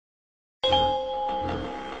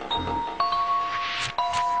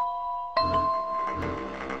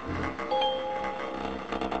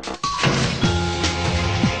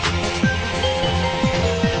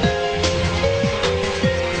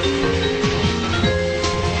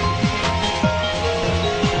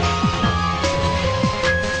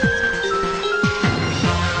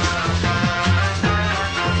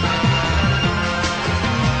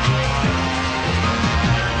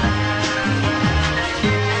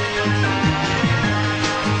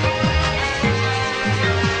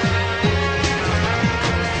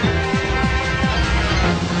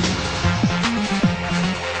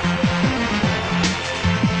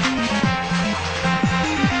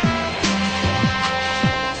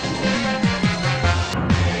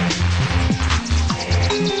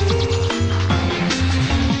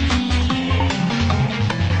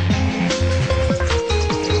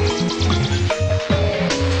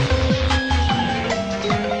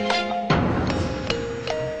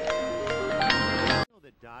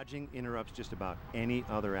Dodging interrupts just about any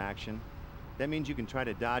other action. That means you can try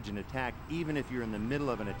to dodge an attack even if you're in the middle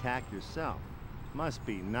of an attack yourself. Must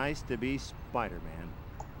be nice to be Spider-Man.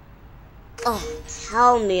 Oh,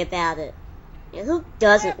 tell me about it. Yeah, who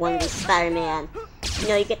doesn't want to be Spider-Man? You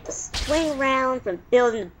know, you get to swing around from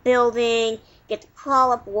building to building, get to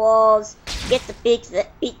crawl up walls, get to beat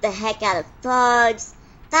the heck out of thugs.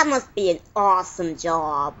 That must be an awesome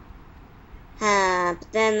job. But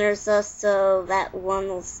then there's also that one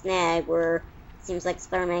little snag where it seems like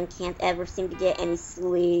Spider-Man can't ever seem to get any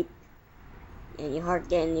sleep. And you hardly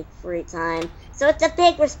get any free time. So it's a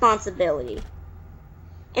big responsibility.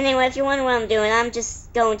 Anyway, if you're wondering what I'm doing, I'm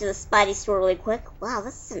just going to the Spidey store really quick. Wow,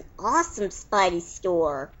 this is an awesome Spidey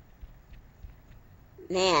store.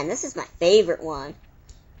 Man, this is my favorite one.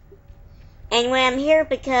 Anyway, I'm here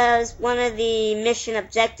because one of the mission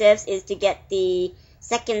objectives is to get the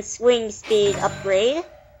second swing speed upgrade.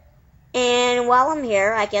 And while I'm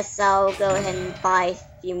here, I guess I'll go ahead and buy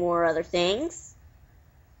a few more other things.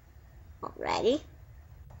 Alrighty.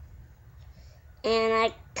 And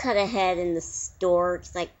I cut ahead in the store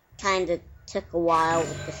because I kind of took a while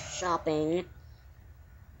with the shopping.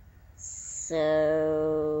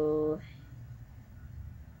 So...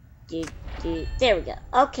 there we go.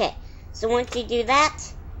 Okay. So once you do that,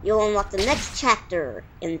 you'll unlock the next chapter,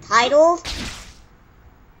 entitled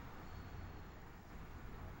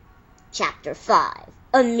Chapter 5,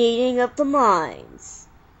 A Meeting of the Minds.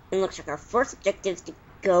 And looks like our first objective is to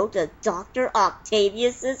go to Doctor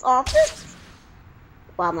Octavius' office.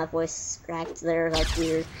 Wow, my voice cracked there, like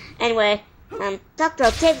weird. Anyway, Doctor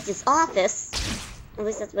Octavius' office, at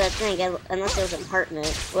least that's what I think, unless it was an apartment,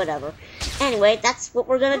 whatever. Anyway, that's what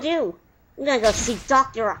we're gonna do. We're gonna go see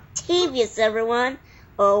Doctor Octavius, everyone!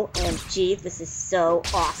 OMG, this is so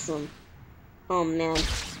awesome. Oh man,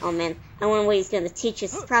 I wonder what he's gonna teach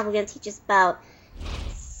us. He's probably gonna teach us about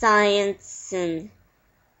science and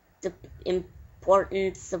the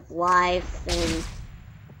importance of life and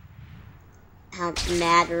how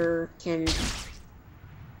matter can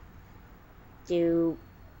do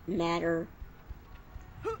matter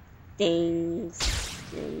things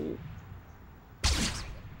and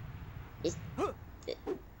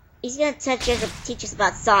he's gonna teach us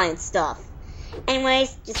about science stuff.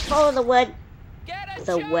 Anyways, just follow the white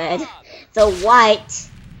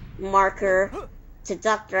marker to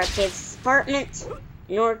Dr. Octavius' apartment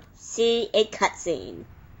in order to see a cutscene.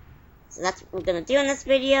 So that's what we're gonna do in this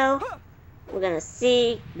video. We're gonna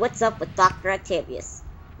see what's up with Dr. Octavius.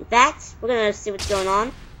 In fact, we're gonna see what's going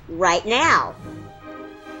on right now.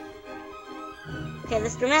 Okay,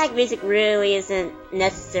 this dramatic music really isn't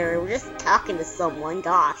necessary. We're just talking to someone,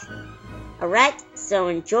 gosh. Alright, so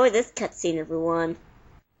enjoy this cutscene, everyone.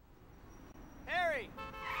 Harry!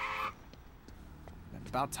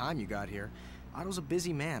 About time you got here. Otto's a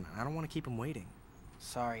busy man. I don't want to keep him waiting.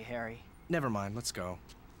 Sorry, Harry. Never mind, let's go.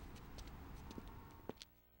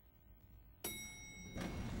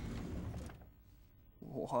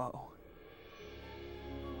 Whoa.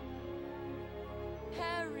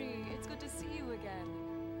 Harry, it's good to see you again.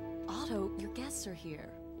 Otto, your guests are here.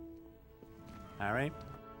 Harry?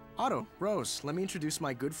 Otto, Rose, let me introduce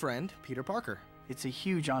my good friend, Peter Parker. It's a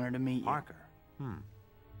huge honor to meet you. Parker?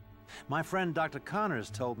 My friend Dr. Connors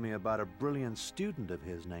told me about a brilliant student of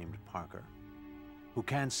his named Parker, who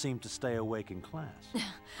can't seem to stay awake in class.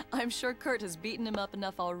 I'm sure Kurt has beaten him up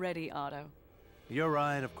enough already, Otto. You're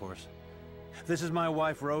right, of course. This is my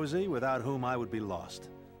wife, Rosie, without whom I would be lost.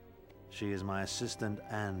 She is my assistant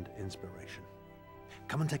and inspiration.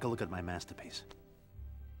 Come and take a look at my masterpiece.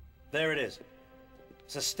 There it is.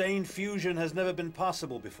 Sustained fusion has never been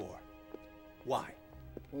possible before. Why?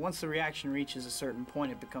 Once the reaction reaches a certain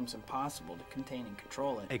point, it becomes impossible to contain and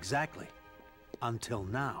control it. Exactly. Until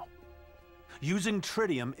now. Using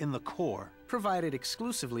tritium in the core. Provided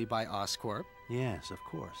exclusively by Oscorp. Yes, of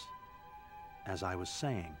course. As I was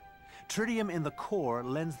saying, tritium in the core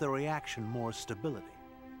lends the reaction more stability.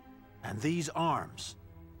 And these arms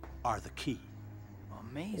are the key.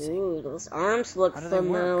 Amazing. Ooh, those arms look How do they work?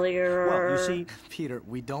 familiar. Well, you see, Peter,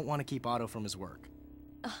 we don't want to keep Otto from his work.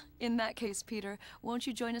 In that case, Peter, won't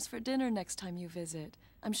you join us for dinner next time you visit?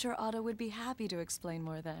 I'm sure Otto would be happy to explain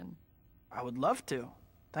more then. I would love to.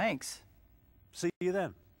 Thanks. see you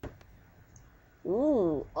then.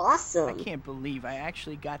 Ooh, awesome. I can't believe I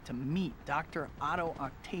actually got to meet Dr. Otto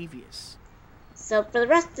Octavius. So for the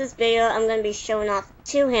rest of this video, I'm going to be showing off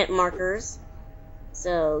 2 hint markers.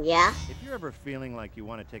 So, yeah. If you're ever feeling like you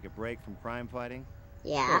want to take a break from crime fighting,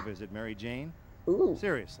 Yeah. go visit Mary Jane. Ooh.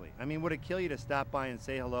 Seriously, I mean, would it kill you to stop by and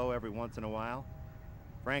say hello every once in a while?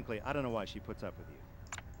 Frankly, I don't know why she puts up with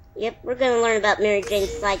you. Yep, we're going to learn about Mary Jane's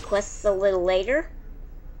side quests a little later.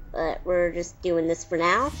 But we're just doing this for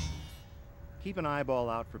now. Keep an eyeball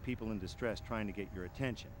out for people in distress trying to get your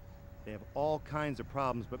attention. They have all kinds of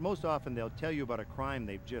problems, but most often they'll tell you about a crime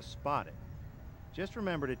they've just spotted. Just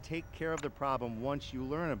remember to take care of the problem once you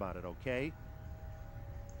learn about it, okay?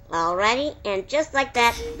 Alrighty, and just like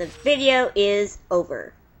that, the video is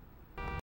over.